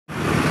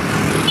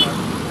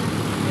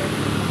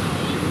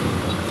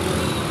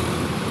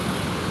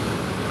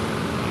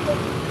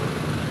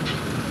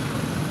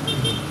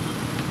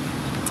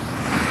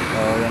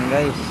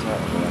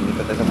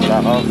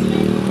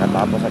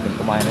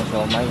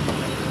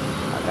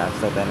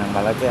Gasto tayo ng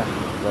malaki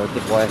 30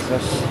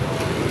 pesos.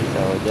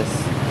 So just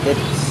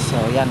tips. So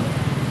yan.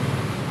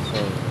 So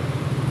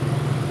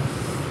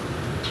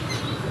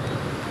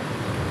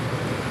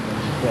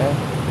okay.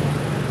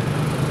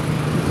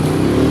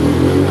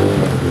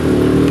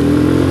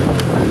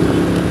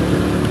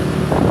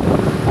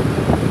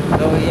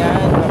 So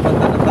yan,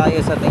 papunta na tayo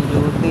sa ating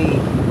duty.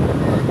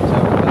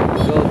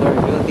 So go for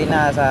duty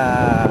na sa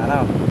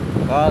ano,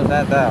 call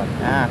center.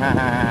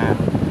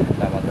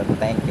 So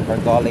thank you for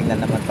calling na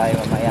naman tayo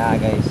mamaya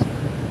guys.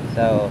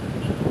 So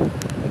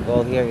the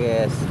goal here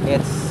is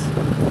it's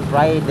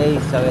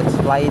Friday, so it's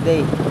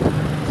Friday.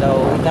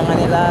 So ika nga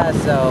nila,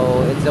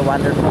 so it's a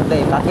wonderful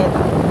day. Bakit?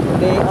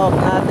 Day off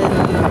natin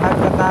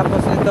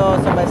pagkatapos nito,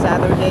 sabay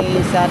Saturday,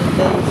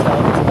 Sunday, so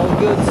it's all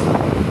good.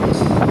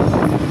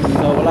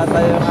 So wala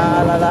tayong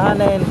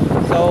aalalahanin.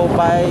 So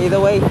by the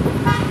way,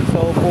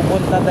 so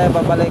pupunta tayo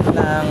babalik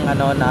ng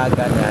ano na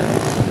ganyan.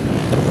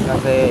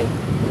 Kasi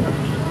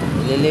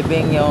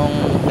lilibing yung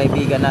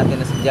kaibigan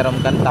natin na si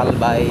Jerome Cantal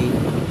by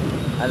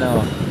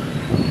ano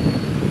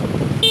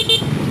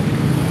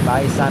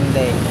by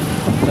Sunday.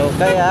 So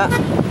kaya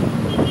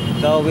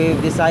so we've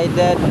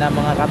decided na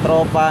mga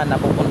katropa na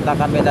pupunta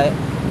kami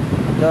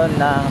doon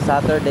ng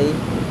Saturday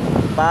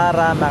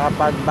para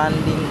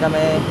makapag-banding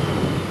kami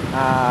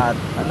at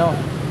ano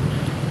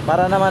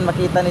para naman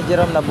makita ni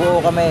Jerome na buo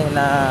kami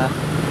na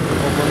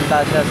pupunta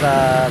siya sa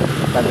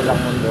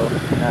kabilang mundo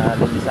na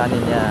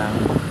lilisanin niya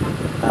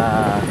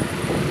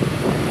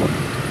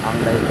ang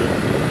daigdig.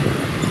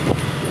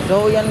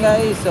 So yan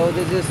guys, so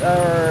this is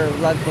our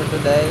vlog for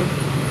today.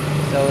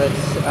 So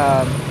it's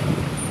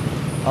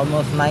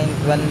almost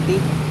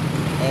 9:20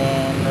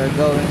 and we're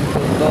going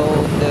to go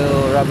to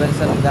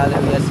Robinson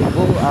Galleria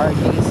Cebu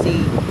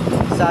RKC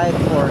site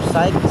for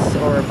sites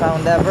or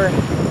found ever.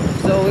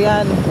 So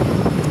yan,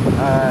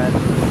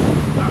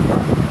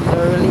 so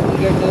we're really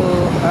eager to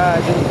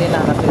duty na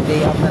kasi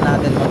day off na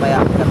natin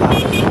mamaya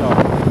katapos ito.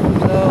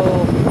 So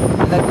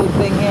the good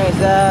thing here is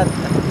that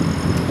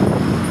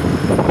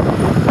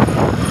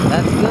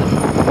that's good.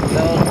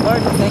 So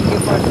Lord, thank you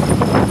for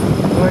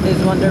this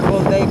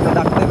wonderful day.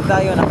 Productive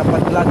tayo,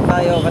 nakapag-vlog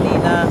tayo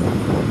kanina.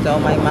 So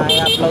may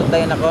ma-upload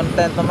tayo na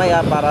content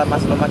mamaya para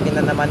mas lumaki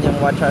na naman yung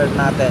watch hours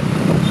natin.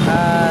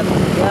 At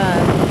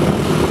yan,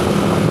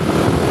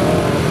 so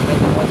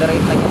medyo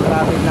moderate lang yung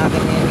traffic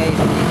natin ngayon guys.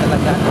 Hindi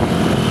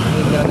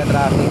talaga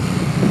traffic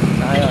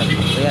na ngayon.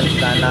 So yan,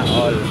 sana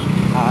all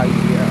are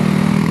here.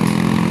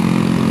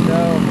 So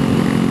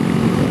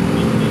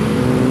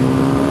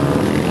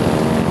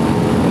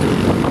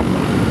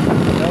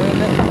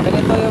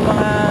ganito yung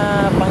mga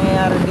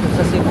pangyayari dito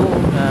sa Cebu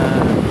na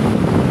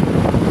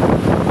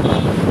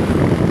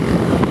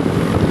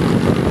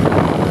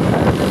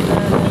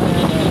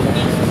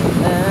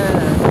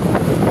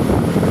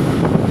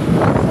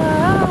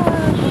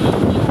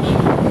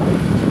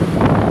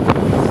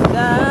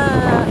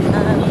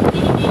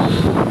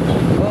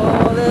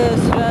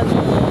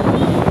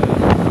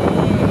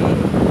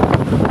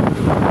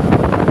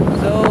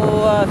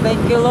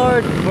thank you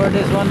Lord for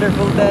this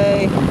wonderful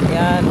day.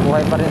 Yan,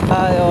 buhay pa rin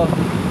tayo.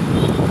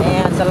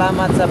 And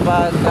salamat sa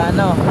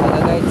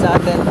nag-guide sa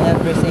atin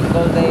every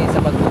single day sa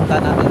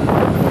pagpunta natin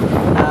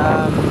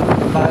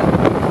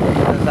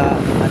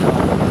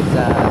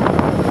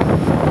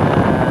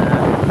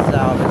sa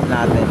office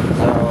natin.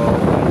 So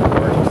going to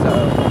work. So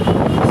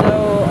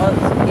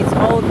it's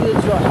all good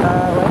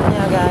right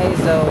now guys.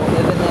 So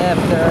even if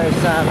there are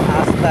some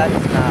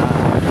aspects na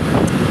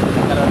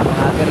nagkaroon ng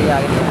mga agriya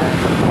ganyan,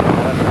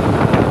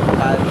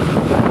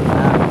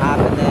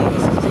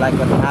 happenings like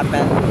what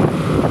happened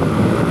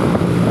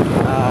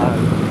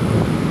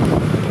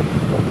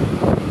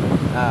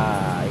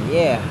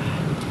yeah,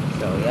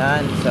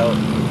 so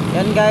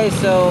yan guys.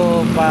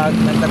 So pag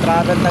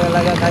nagta-travel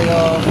talaga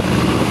kayo,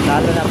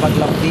 lalo na pag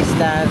long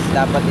distance,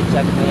 dapat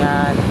i-check nyo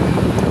yan.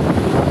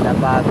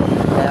 Dapat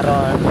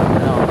meron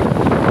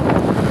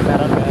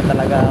kayo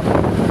talaga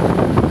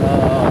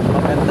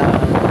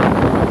magandang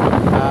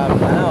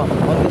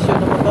kondisyon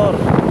ng motor.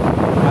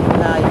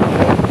 Makina yung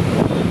brake,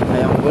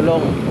 yung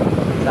gulong,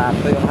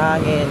 sakto yung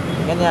hangin,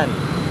 ganyan.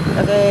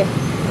 Kasi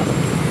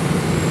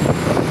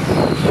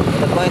to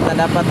the point na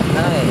dapat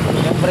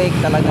yung brake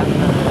talagang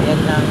yan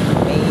ang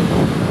main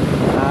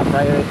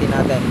priority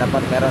natin.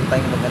 Dapat meron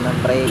tayong magandang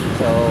brake.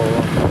 So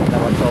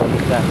dapat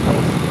solid ka,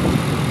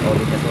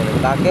 solid.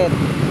 Bakit?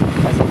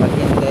 Kasi pag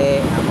hindi,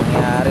 ang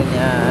mangyayari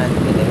niyan,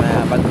 hindi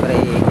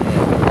makapag-brake, hindi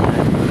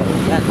ganyan. So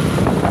yan,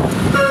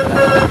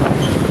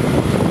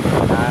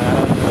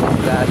 nakakaroon ng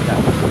disgrasya.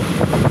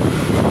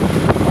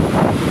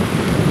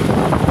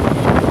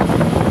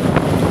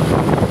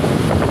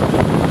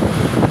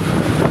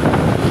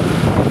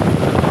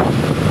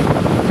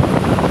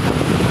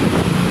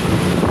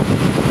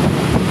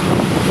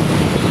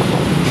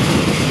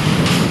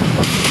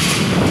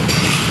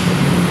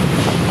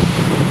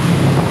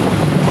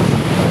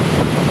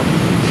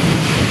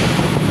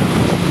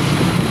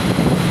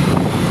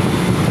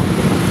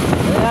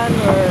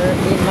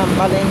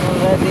 Mampaling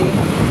already.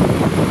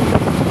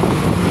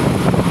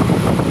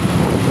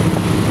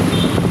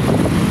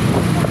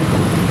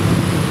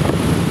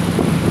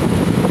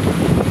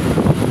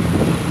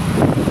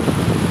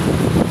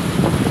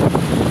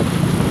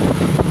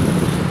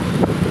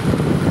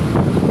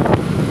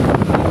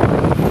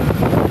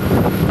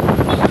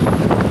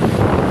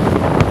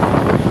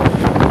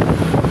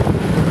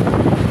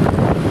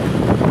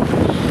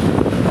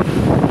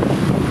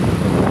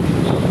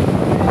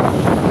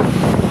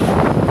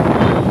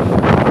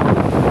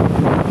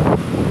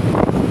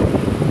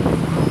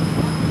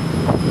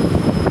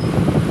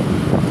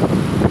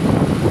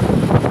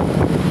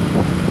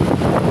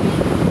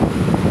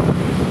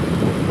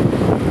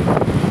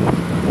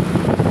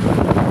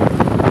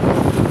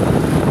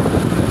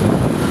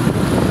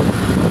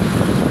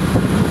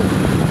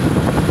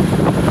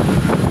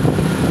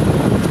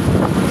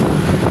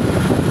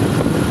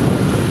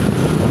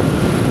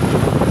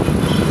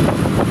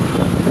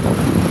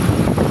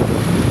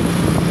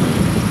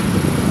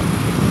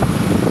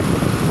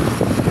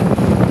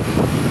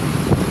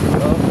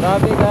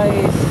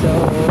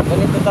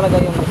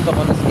 yung gusto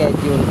ko na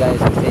schedule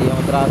guys, kasi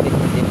yung traffic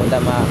hindi mo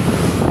dama.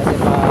 Kasi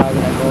pag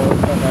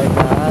nag-overnight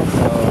ka,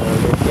 so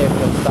your shift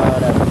will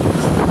start at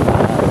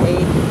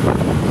 8.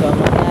 So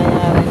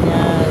mangyayari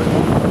niyan,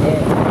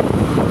 eh,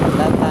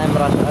 that time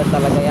rush hour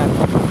talaga yan.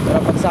 Pero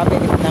pag sabi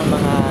ng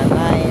mga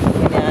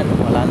 9 ganyan,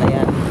 wala na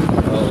yan.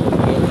 So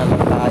feel na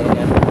lang tayo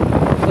yan.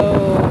 So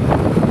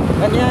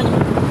ganyan.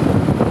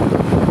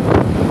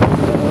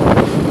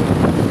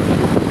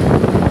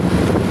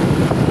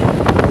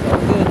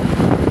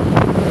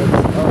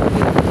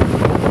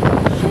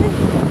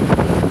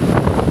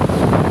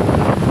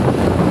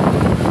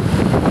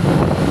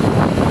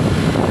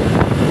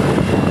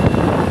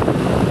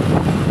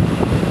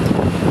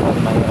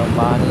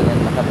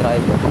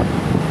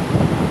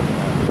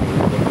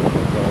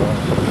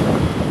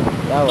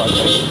 Tawag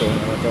tripping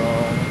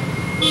itong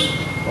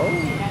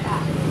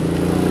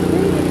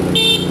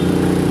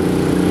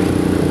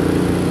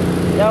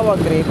tawag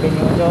tripping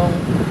itong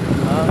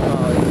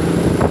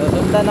so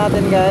sundan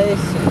natin guys,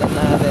 sundan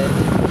natin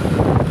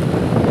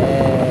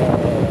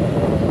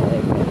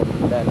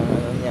ganda ng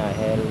ano niya,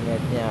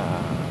 helmet niya,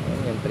 yun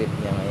yung trip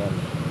niya ngayon.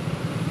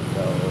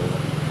 So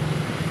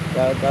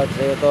shout out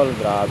sa'yo tol,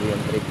 grabe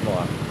yung trip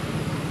mo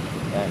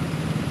yan,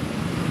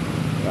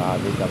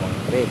 grabe ka mang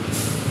trip.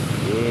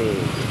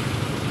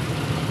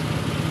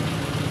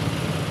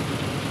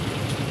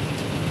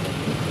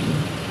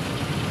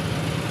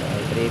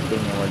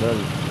 Tripping yung model.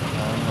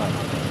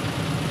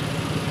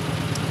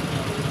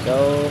 So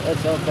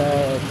it's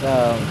okay, it's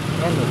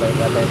yan, ibay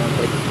ka tayo ng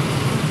trip.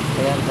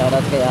 Ayan,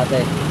 shoutout kay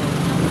ate.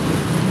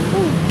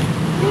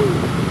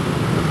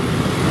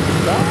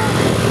 Yan.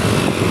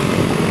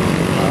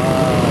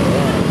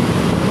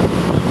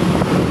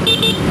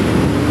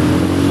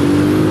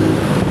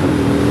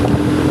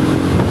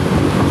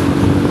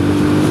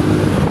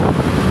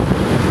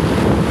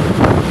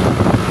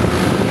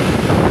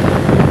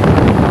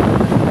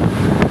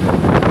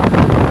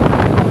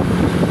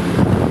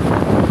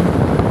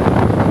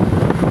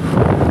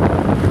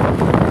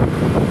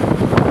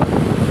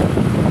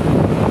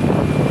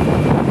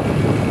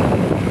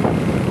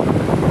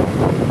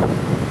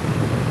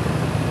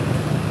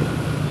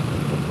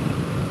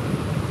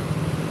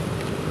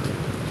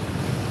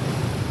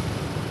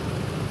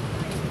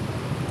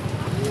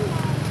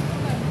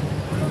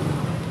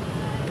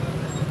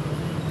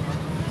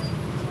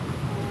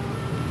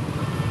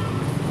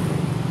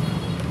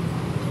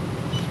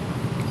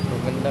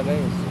 Ganda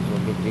guys,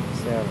 bukit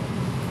pixel.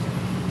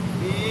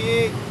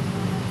 Big.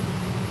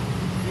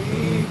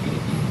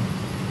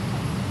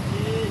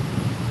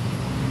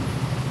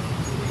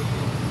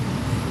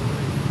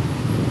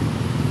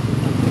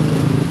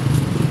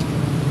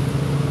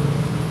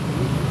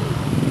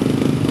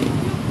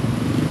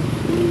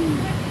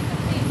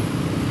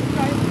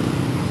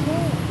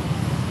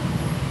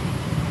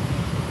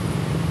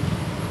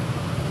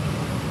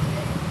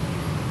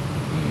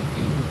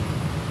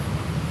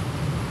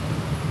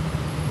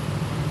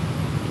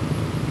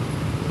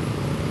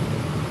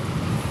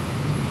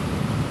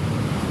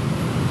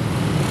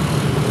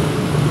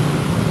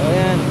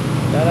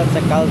 Sa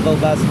Calvo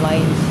gas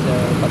lines,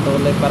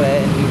 patuloy pa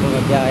rin, hindi mo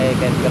magbiyahe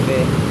kahit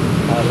gabi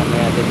para lang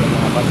natin yung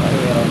mga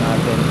pasahero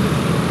natin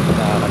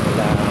sa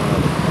kanila.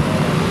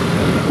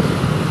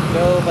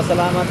 So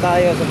pasalamat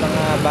tayo sa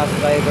mga bus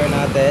driver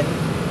natin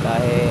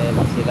dahil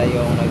sila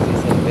yung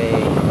nagsisilbi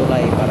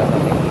tulay para sa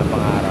ating mga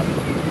pangarap.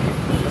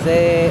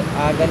 Kasi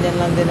ganyan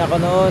lang din ako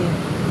noon,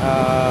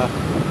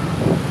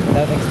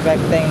 without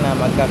expecting na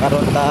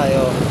magkakaroon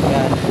tayo.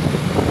 Yan,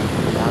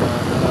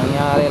 ang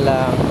nangyari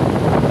lang,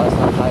 tapos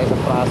lang tayo sa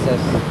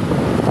process,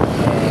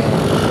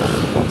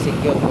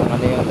 execute kung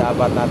ano yung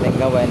dapat natin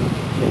gawin,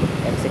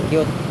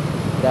 execute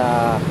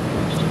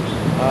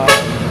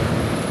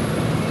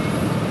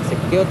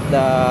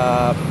the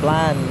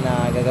plan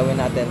na gagawin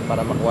natin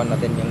para makuha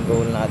natin yung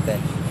goal natin.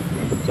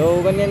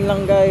 So ganyan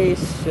lang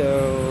guys, so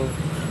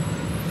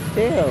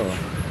still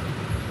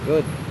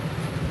good,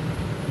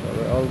 so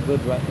we're all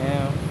good right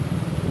now.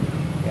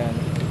 Yan,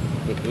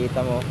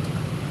 kikita mo.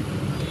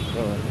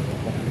 So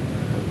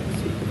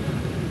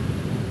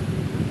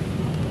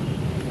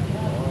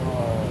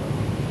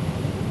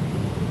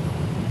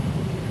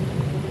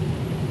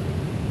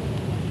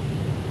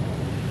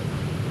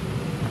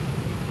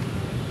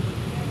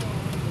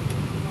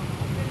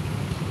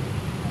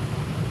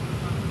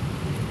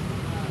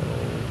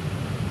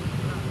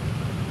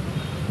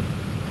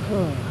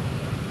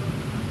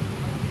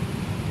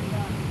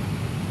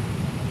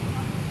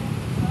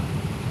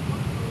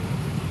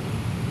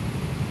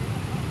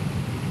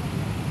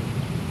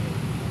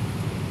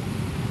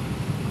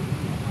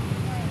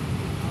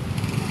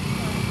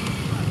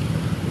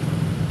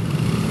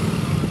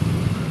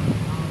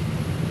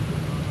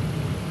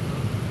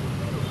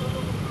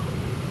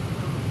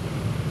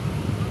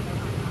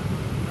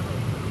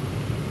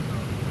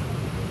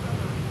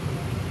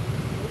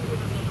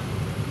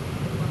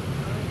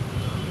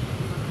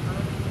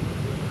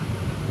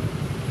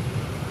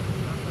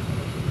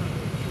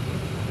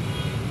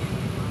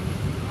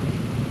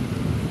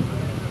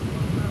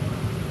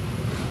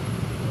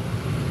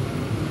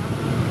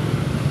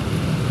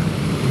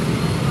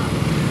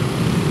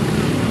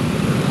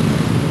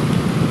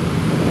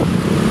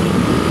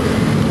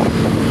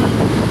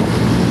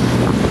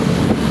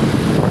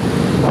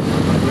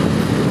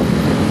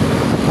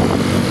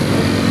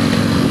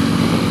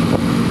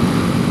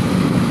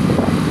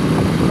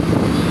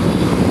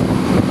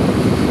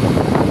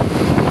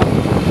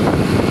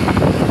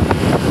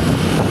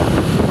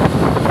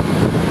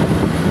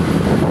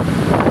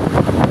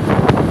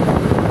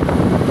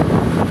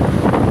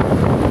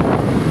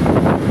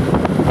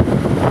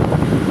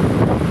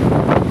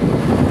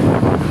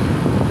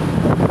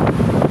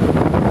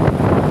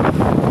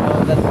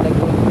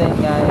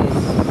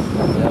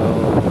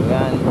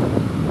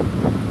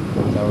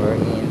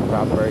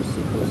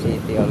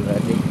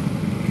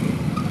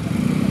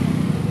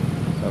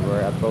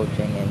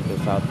approaching into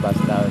South Bus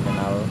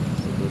Terminal,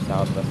 Cebu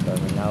South Bus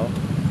Terminal.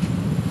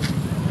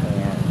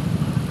 Ayan.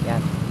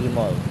 Yan,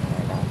 E-Mall.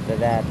 And after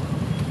that,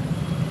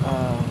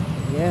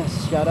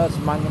 yes, shoutouts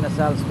Mang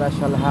Inasal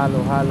Special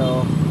Halo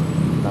Halo.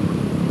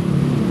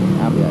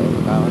 Abi ay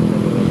kaon sa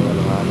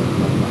Halo Halo.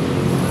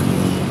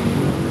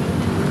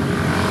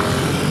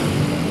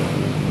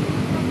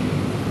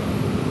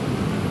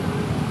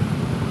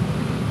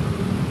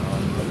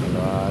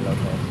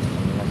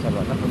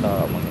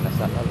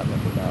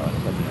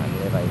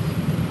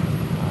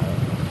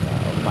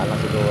 Malang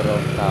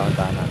siguro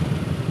taon-taon.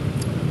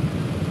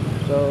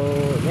 So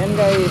yan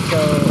guys,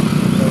 so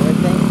we're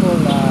thankful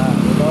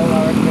with all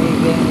our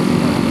cravings,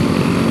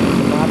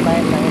 mga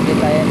time na hindi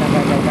tayo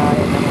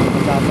nakakakain ng mga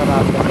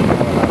masasarap kasi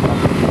wala pa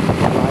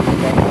bakit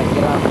tayo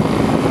naghirap,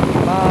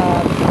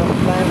 but from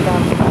time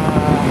comes na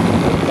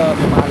dito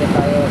sumali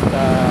tayo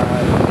sa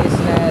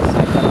business,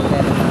 nagkaroon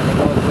tayo ng mga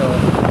negosyo.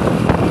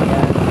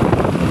 Yan,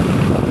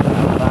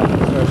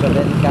 maraming source of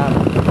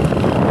income.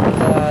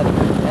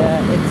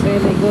 It's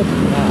really good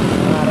na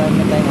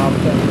marami tayong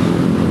options.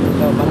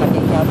 So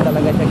malaking help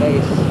talaga siya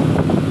guys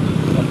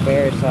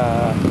compare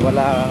sa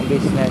wala kang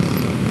business.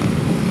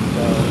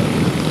 So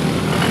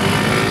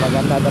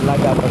maganda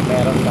talaga pag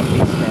meron kang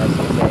business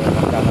kasi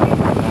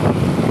magkakaroon ka ng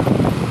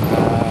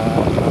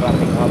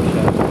maraming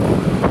options.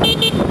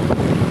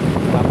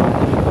 Tama na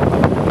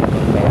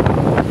compare.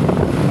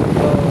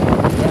 So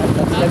yeah,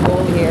 that's the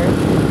goal here.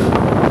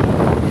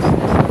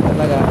 Business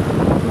talaga.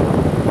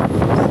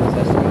 Business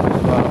as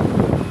usual.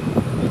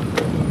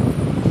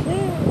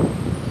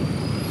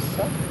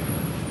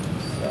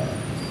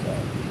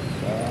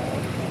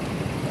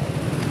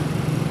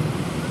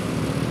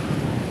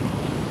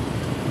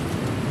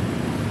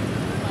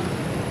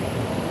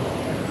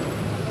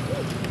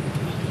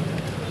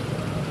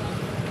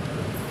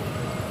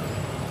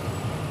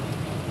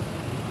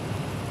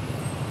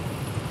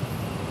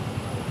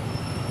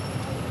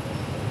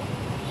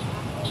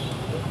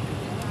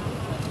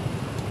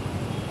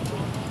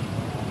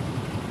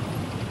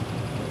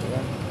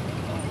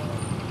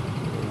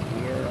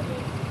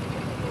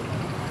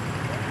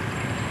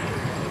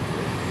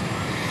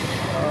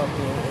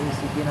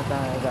 ACP na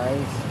tayo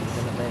guys. Dito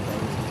na tayo sa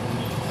ACP.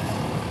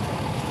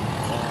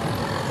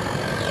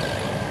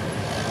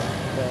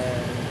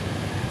 Then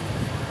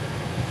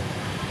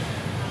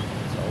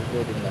it's all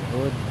good in the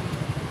hood.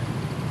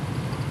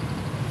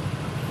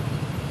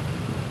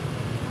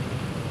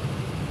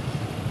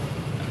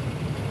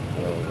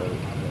 So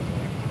wait.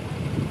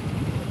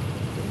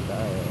 Dito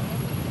tayo.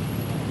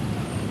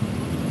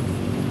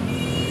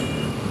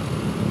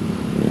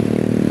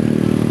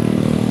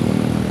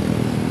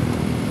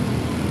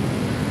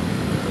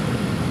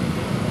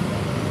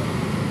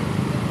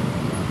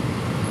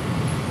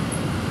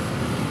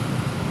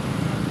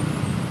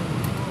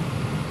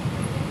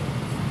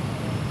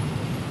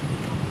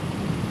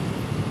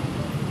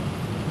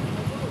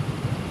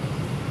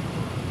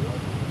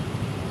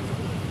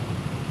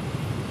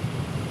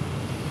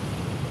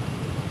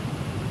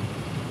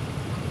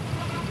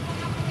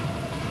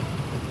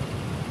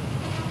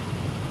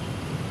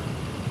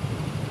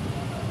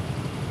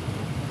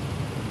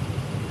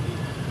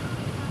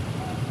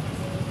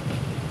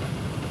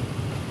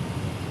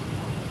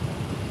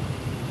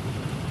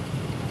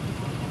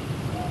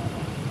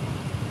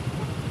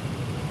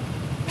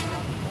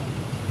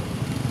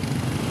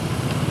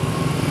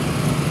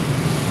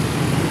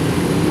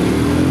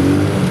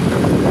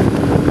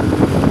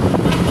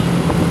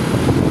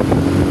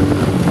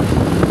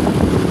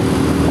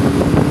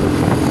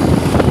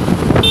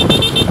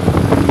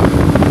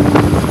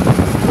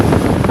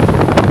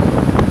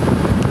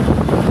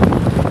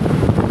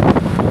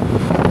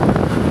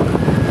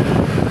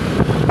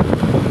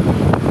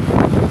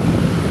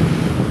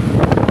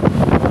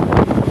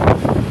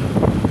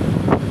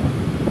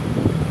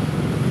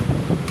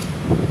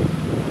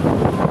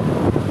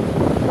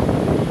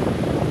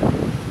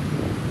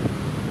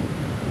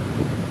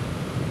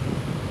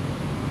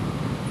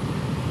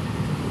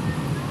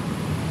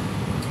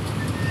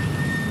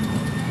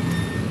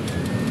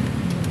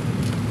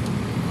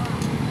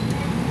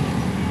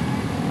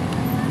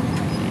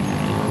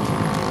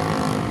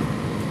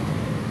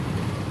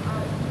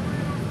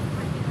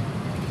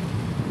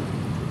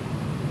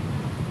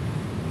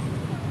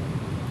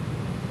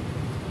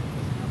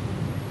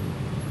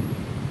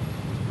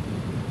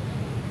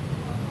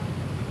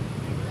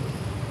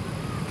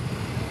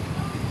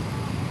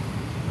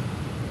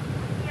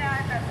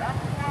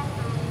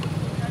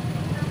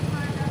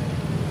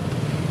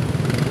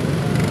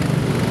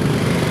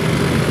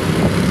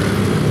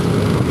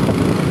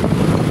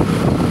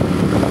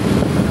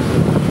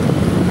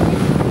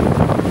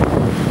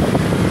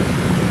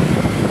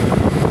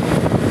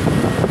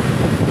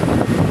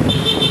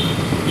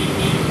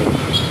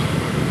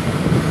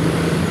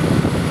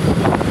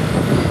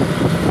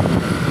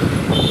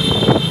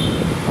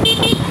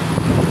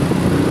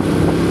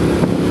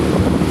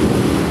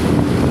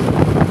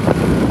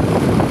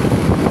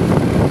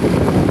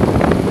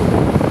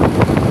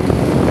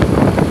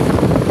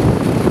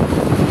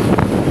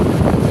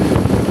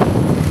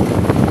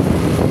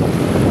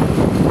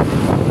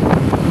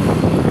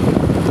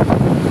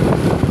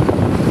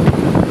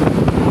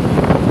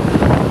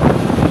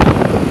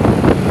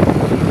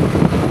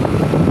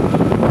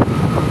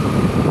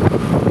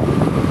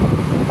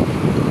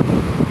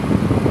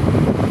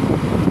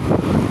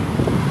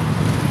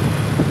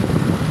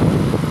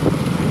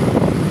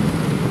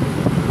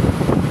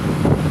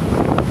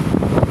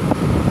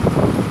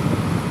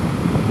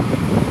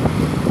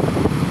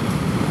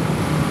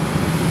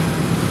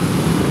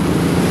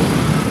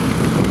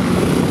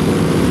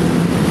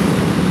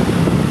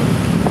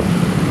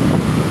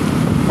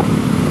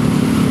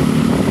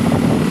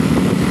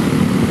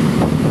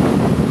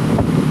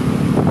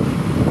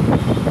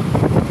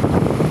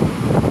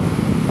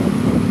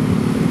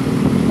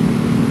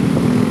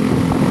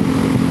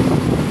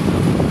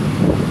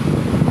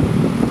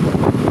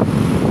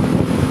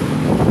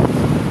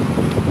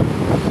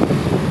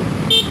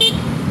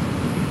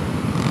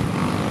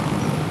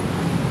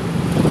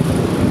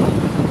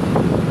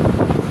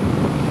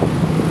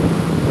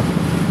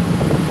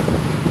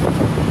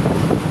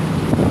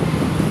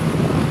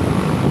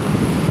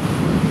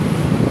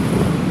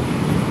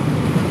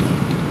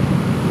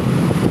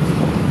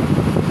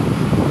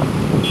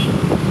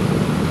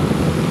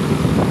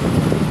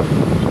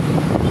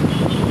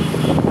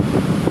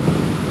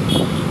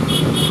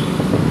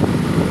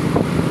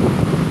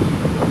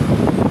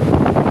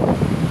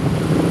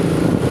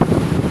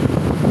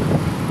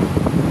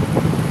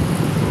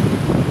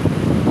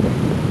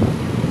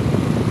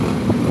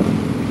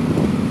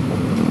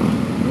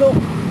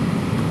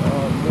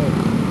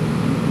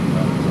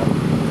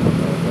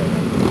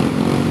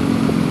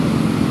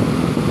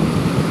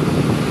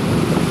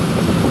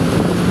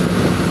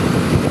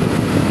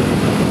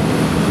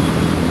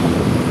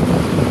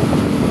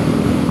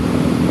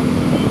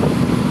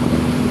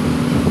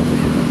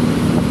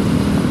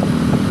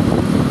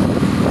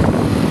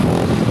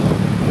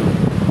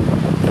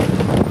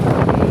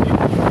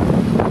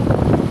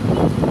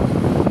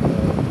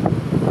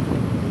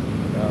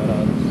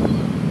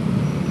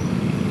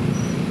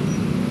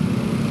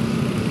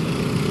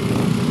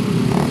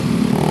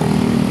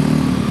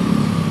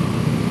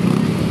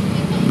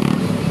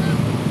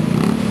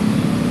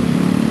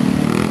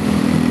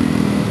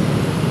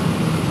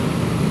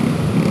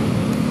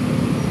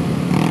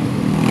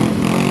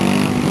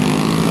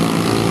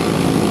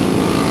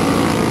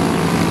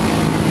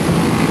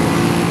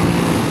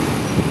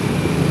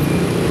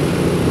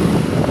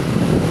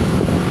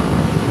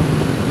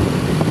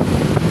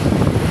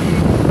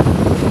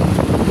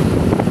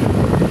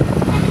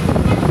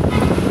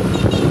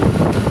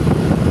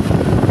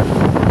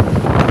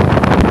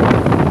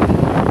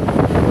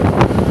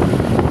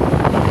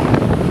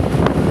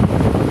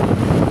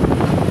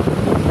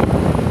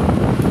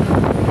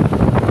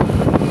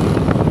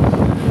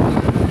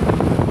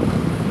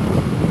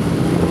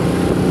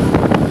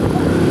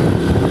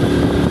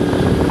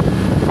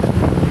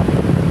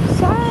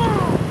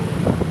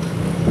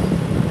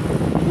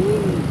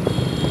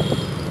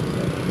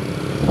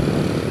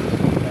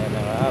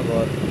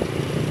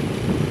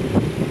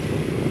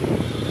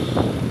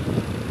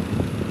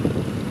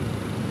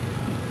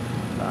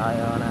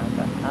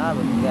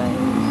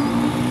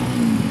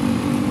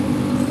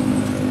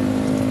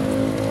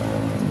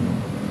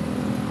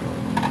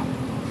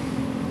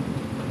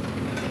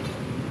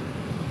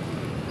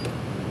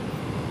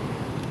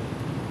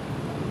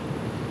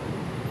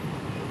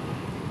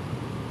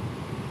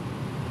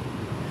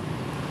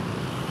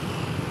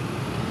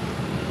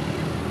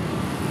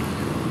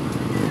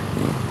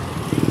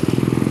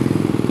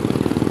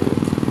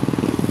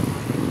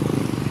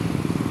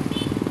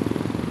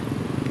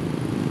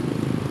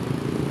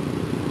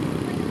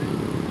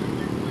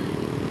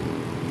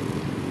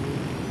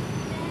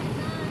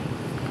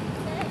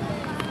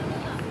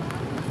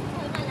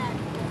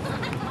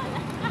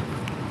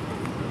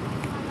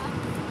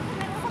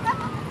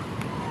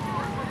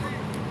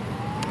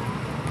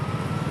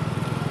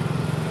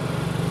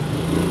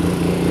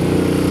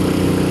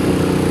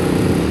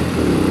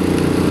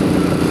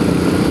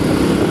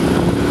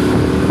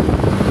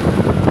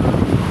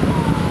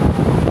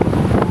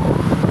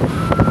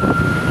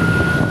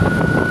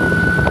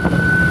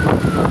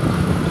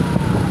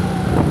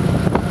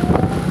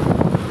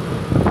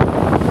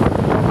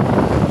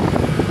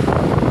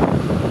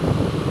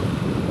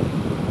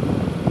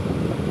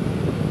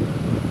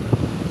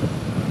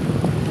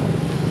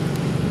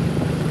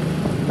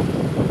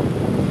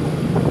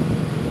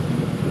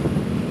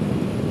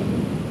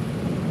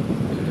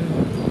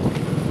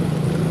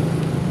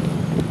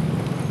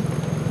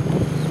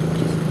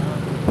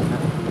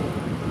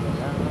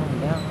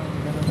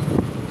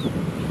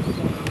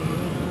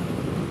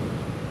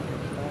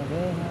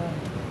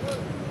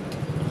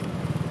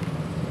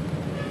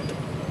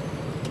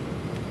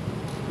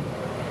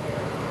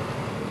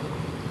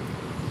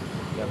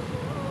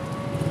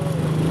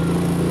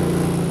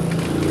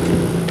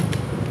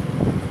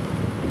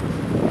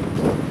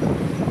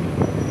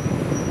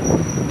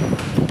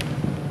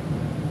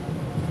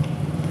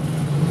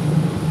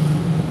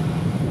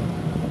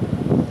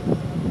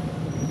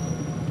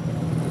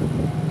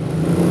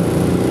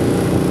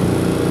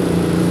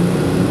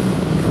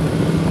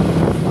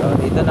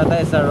 na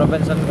tayo sa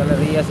Robinson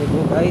Galleria,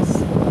 Cebu guys.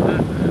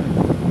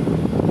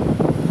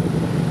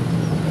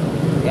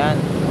 Yan.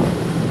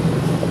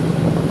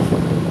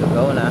 To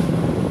go na.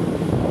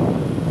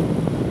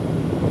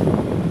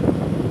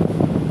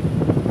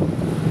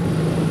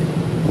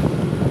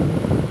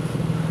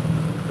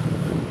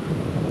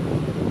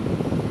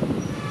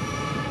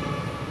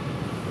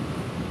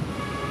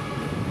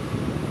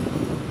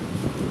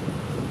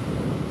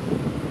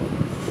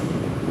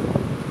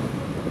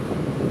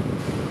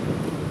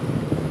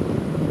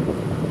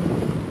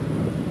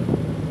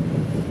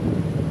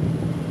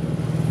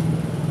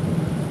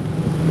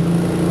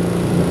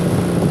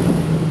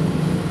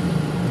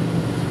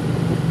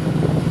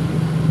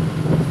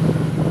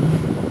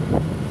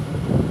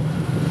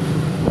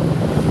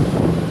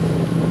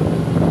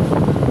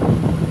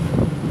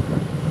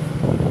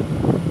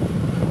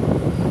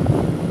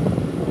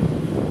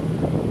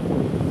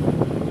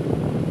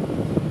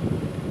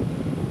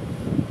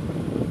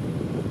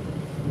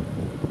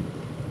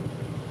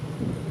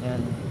 Yan.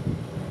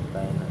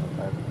 Tayo ng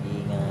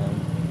parkingan.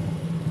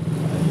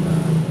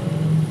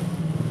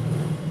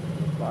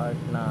 Park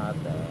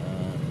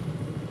natin.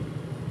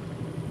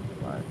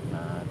 Park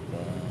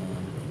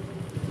natin.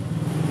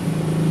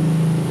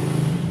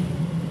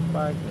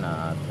 Park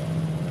natin.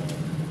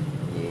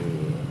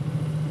 Yeah.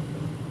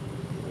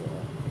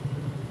 Yeah.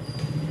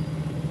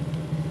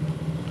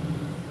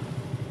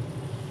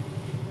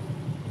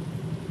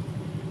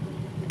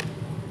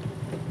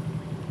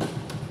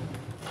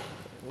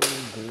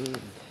 Oh,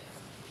 good.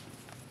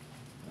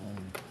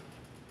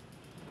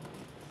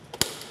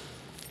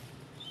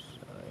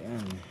 So,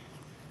 ayan.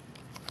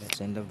 Let's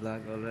end the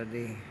vlog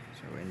already.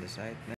 So, we're in the site now.